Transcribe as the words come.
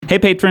Hey,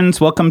 patrons,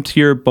 welcome to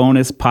your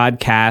bonus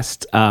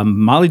podcast.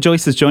 Molly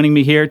Joyce is joining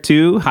me here,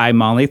 too. Hi,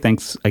 Molly.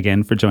 Thanks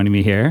again for joining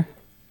me here.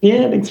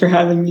 Yeah, thanks for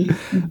having me.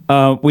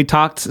 We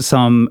talked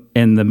some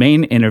in the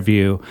main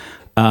interview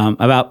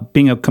about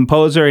being a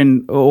composer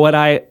and what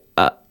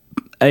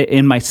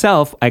in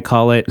myself, I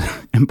call it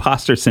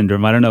imposter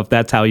syndrome. I don't know if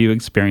that's how you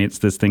experience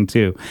this thing,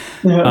 too.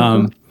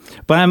 Yeah.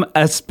 But I'm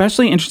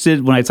especially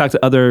interested when I talk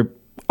to other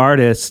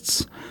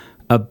artists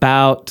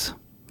about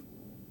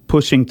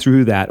pushing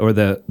through that, or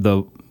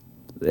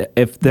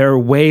if there are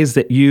ways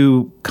that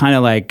you kind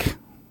of like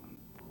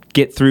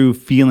get through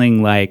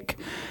feeling like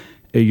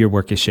your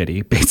work is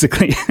shitty,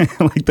 basically,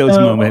 like those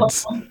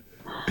moments.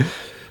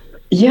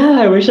 Yeah,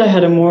 I wish I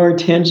had a more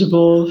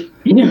tangible,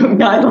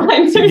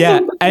 guidelines or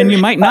something. And you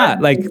might not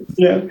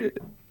Yeah.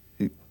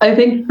 I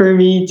think for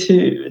me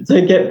to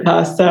get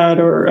past that,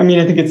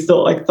 I think it's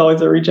still like it's always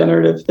a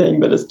regenerative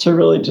thing, but it's to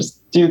really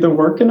just do the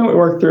work and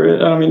work through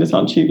it. I don't mean to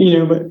sound cheap,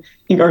 but I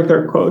think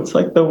Arthur quotes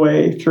like the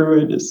way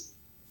through it is,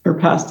 or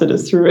past it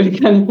is through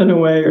it, kind of in a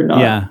way, or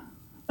not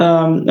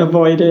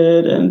avoid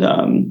it.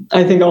 And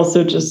I think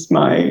also just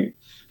my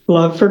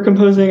love for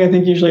composing, I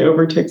think usually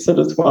overtakes it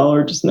as well,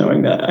 or just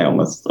knowing that I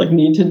almost like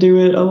need to do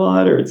it a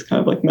lot, or it's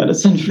kind of like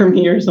medicine for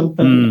me or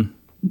something.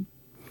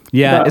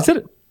 Yeah. But, is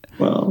it?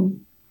 Well.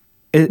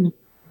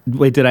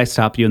 Wait, did I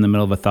stop you in the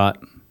middle of a thought?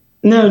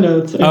 No,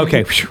 it's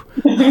okay.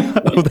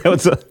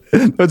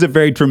 That was a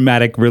very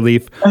dramatic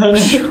relief.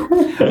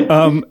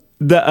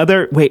 The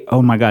other,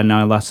 oh my God,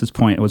 now I lost this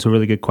point. It was a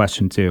really good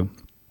question too.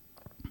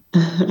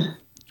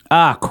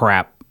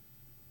 Crap.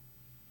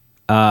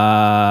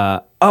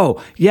 I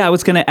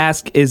was going to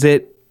ask, is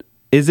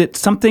it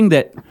something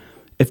that,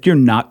 if you're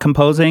not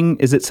composing,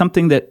 is it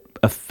something that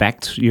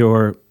affects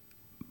your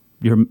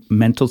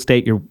mental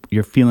state,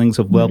 your feelings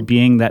of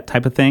well-being, that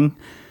type of thing?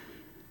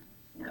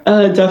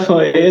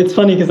 Definitely. It's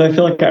funny because I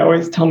feel like I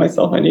always tell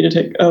myself I need to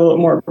take a little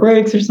more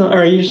breaks or something,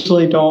 or I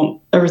usually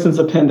don't. Ever since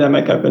the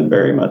pandemic, I've been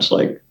very much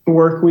like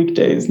work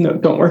weekdays,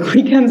 don't work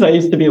weekends. I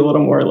used to be a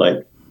little more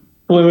like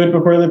fluid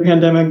before the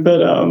pandemic, but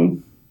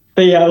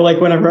yeah,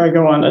 like whenever I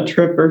go on a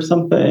trip or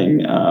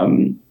something,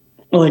 and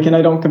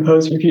I don't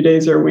compose for a few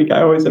days or a week,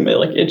 I always am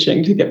like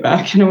itching to get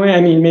back in a way. I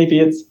mean, maybe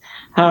it's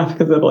half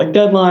because of like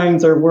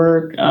deadlines or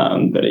work,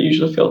 but it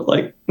usually feels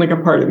like a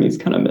part of me is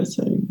kind of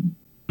missing.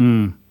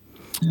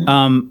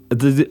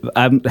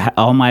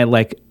 All my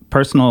like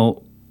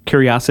personal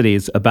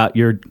curiosities about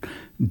your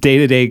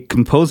day-to-day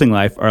composing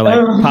life are like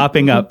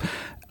popping up.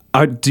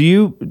 Do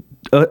you,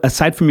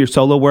 aside from your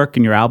solo work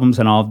and your albums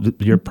and all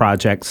of your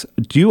projects,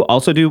 do you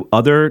also do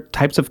other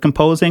types of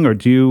composing, or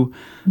do you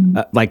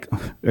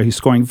are you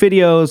scoring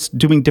videos,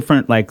 doing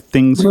different like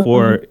things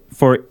for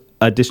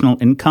additional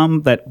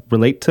income that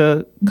relate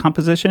to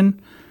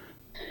composition?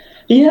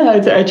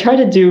 Yeah, I try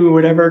to do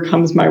whatever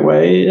comes my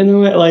way in a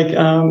way. Like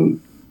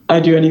I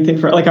do anything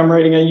for, like, I'm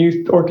writing a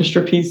youth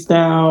orchestra piece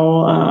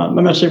now.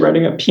 I'm actually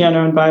writing a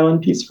piano and violin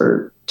piece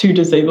for 2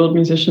 disabled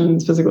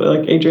musicians, physically,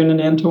 like Adrian and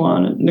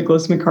Antoine and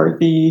Nicholas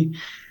McCarthy.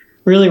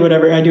 Really,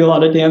 whatever. I do a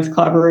lot of dance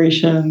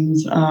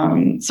collaborations.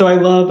 So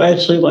I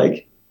actually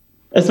like,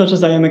 as much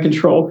as I am a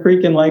control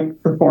freak and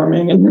like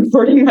performing and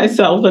recording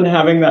myself and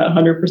having that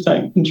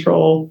 100%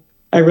 control,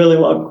 I really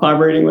love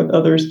collaborating with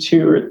others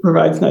too. It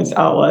provides nice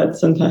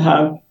outlets, and to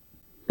have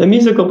the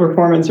musical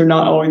performance or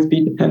not always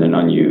be dependent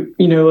on you,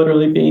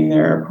 literally being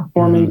there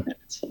performing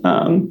it.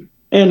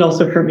 And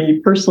also for me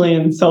personally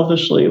and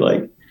selfishly,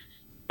 like,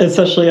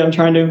 especially I'm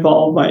trying to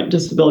involve my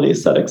disability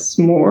aesthetics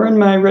more in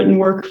my written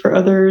work for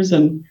others,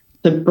 and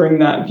to bring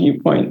that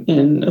viewpoint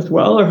in as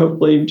well, or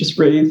hopefully just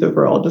raise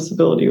overall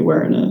disability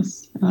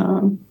awareness.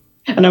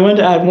 And I wanted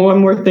to add one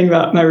more thing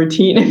about my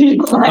routine, if you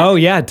don't mind. Oh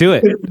yeah, do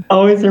it. I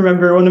always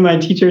remember one of my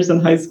teachers in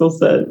high school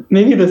said,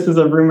 maybe this is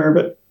a rumor,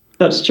 but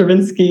that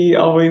Stravinsky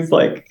always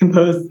like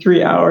composed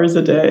 3 hours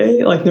a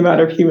day, like no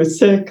matter if he was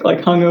sick,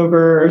 like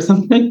hungover or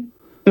something.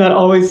 And that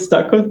always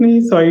stuck with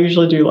me. So I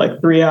usually do like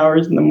 3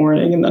 hours in the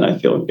morning, and then I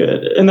feel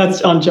good. And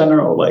that's on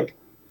general, like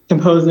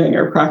composing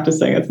or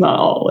practicing. It's not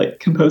all like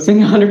composing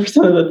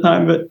 100% of the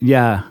time, but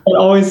yeah, it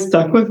always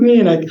stuck with me.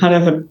 And I kind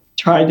of have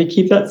tried to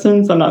keep that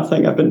since. I'm not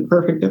saying I've been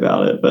perfect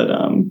about it, but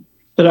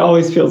it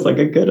always feels like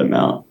a good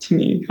amount to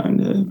me,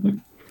 kind of.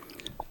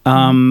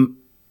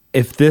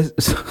 If this,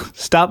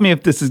 stop me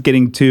if this is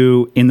getting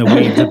too in the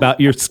weeds about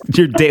your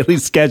daily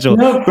schedule.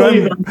 No,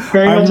 please, I'm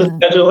very much a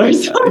scheduler.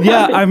 So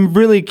yeah, I'm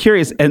really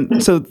curious,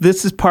 and so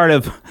this is part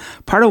of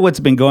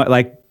what's been going.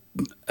 Like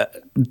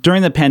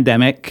during the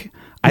pandemic,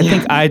 I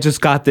think I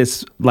just got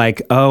this like,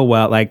 oh,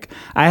 well, like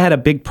I had a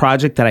big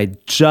project that I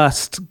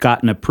just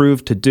gotten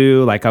approved to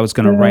do. Like I was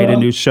going to write a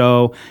new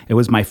show. It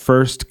was my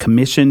first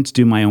commission to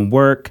do my own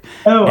work.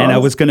 And I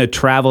was going to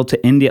travel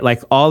to India.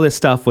 Like all this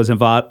stuff was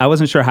involved. I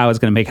wasn't sure how I was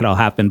going to make it all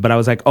happen, but I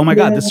was like, oh my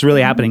God, this is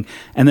really happening.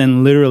 And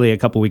then literally a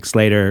couple weeks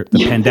later,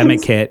 the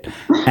pandemic hit.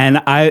 And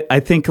I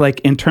think like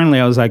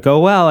internally I was like, oh,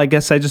 well, I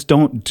guess I just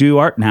don't do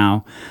art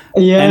now.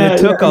 Yeah, and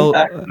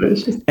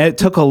it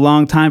took a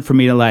long time for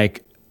me to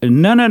like,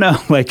 no,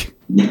 like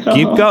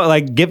keep going,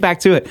 like get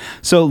back to it.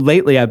 So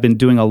lately I've been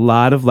doing a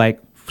lot of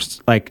like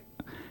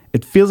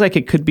it feels like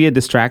it could be a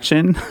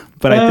distraction,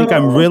 but I think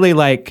I'm really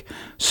like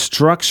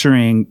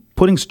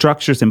putting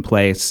structures in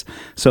place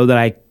so that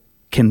I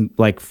can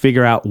like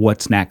figure out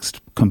what's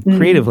next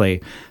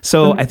creatively.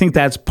 So I think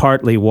that's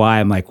partly why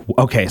I'm like,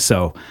 okay,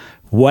 so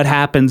what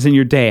happens in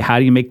your day? How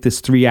do you make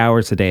this 3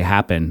 hours a day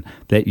happen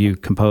that you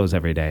compose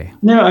every day?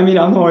 No, I mean,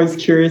 I'm always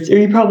curious.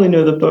 You probably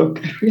know the book.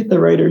 I forget the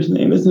writer's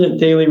name. Isn't it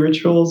Daily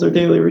Rituals or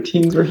Daily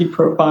Routines, where he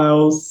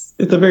profiles?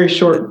 It's a very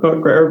short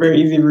book, right, or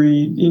very easy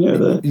read.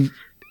 The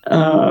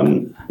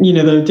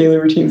daily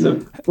routines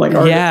of like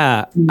artists.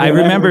 Yeah, I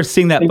remember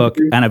seeing that book,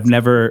 and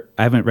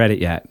I haven't read it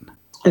yet.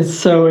 It's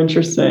so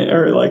interesting,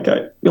 or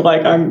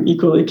I'm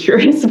equally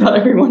curious about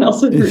everyone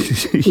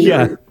else's.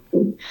 Yeah.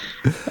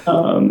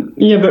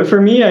 But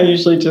for me, I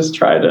usually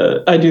just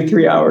I do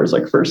 3 hours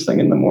like first thing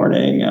in the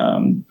morning.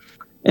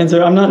 And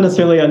so I'm not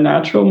necessarily a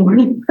natural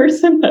morning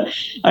person, but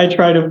I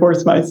try to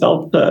force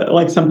myself to,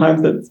 like,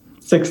 sometimes it's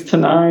 6 to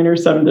 9 or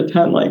 7 to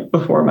 10, like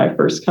before my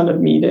first kind of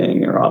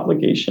meeting or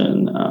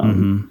obligation.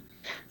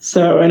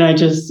 So, and I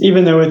just,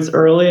 even though it's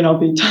early and I'll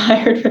be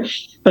tired,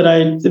 but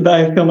I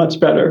feel much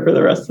better for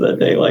the rest of the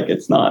day. Like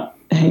it's not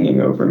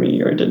hanging over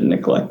me, or I didn't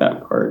neglect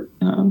that part.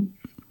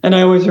 And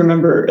I always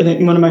remember, I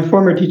think one of my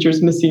former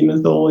teachers, Missy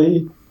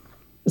Mazzoli,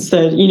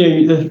 said,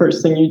 the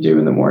first thing you do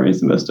in the morning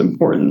is the most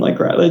important. Like,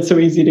 right, it's so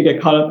easy to get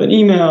caught up in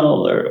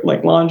email or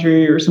like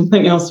laundry or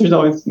something else. There's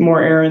always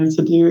more errands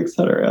to do, et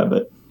cetera.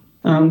 But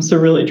so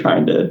really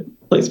trying to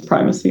place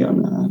primacy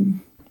on that.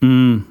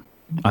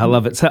 I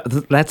love it. So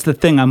that's the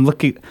thing. When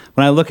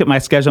I look at my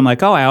schedule, I'm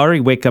like, oh, I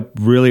already wake up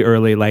really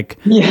early. Like,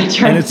 yeah,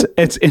 and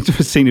it's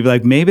interesting to be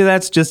like, maybe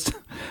that's just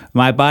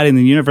my body and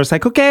the universe.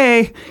 Like,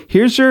 okay,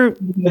 here's your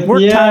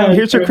work time.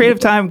 Here's your creative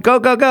time. Go,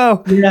 go,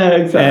 go. Yeah,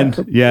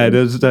 exactly. And yeah,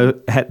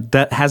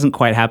 that hasn't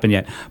quite happened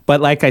yet.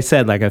 But like I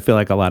said, like I feel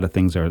like a lot of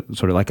things are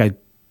sort of like I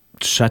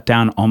shut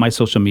down all my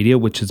social media,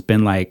 which has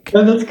been like,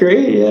 oh, that's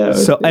great. Yeah.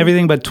 So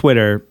everything but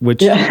Twitter,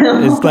 which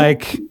is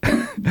like,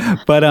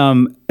 but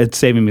it's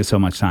saving me so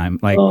much time.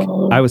 Like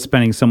I was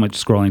spending so much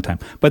scrolling time,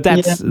 but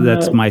that's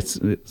my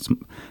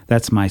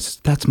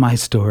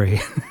story.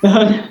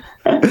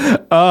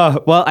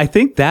 Well, I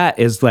think that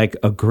is like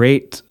a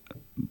great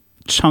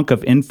chunk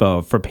of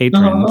info for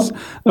patrons.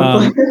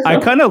 I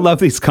kind of love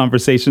these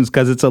conversations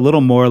because it's a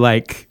little more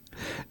like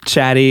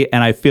chatty,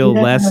 and I feel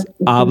less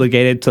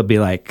obligated to be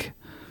like,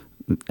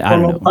 I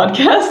don't know,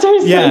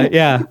 podcasters.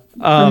 Yeah.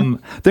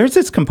 There's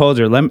this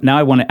composer. Now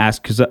I want to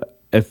ask, because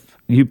if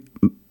you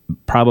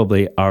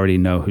probably already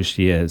know who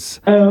she is.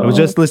 I was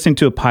just listening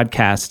to a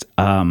podcast.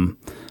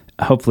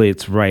 Hopefully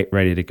it's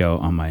ready to go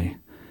on my.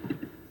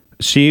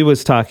 She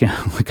was talking,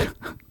 like,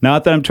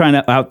 not that I'm trying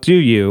to outdo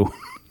you,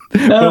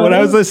 but when I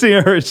was listening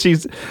to her,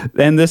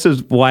 and this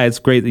is why it's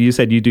great that you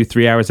said you do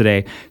 3 hours a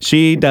day.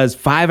 She does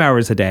 5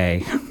 hours a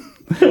day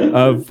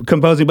of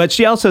composing, but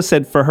she also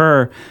said for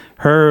her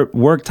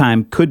work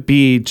time could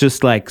be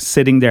just like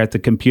sitting there at the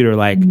computer,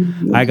 like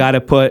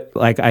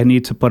I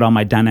need to put all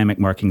my dynamic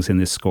markings in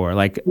this score.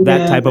 Like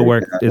that type of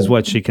work is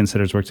what she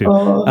considers work too.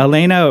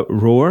 Elena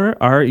Ruhr,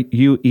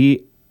 Ruehr.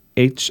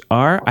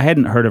 I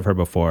hadn't heard of her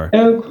before.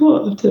 Oh,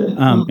 cool.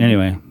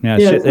 Anyway,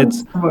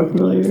 it's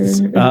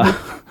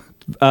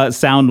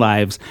Sound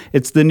Lives.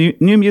 It's the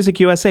new Music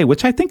USA,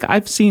 which I think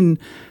I've seen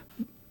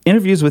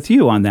interviews with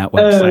you on that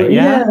website.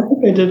 Yeah, I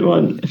think I did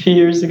one a few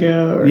years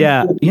ago.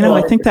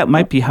 I think that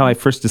might be how I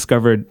first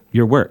discovered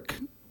your work.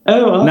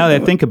 Oh, awesome. Now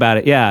that I think about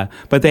it, yeah.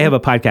 But they have a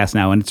podcast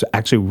now, and it's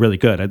actually really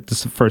good. This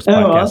is the first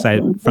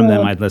podcast from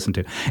them I'd listened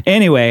to.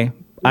 Anyway,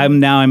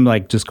 I'm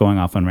like just going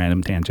off on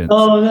random tangents.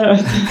 Oh, no.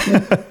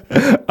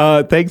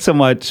 Thanks so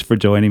much for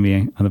joining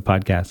me on the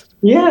podcast.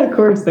 Yeah, of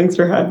course. Thanks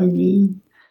for having me.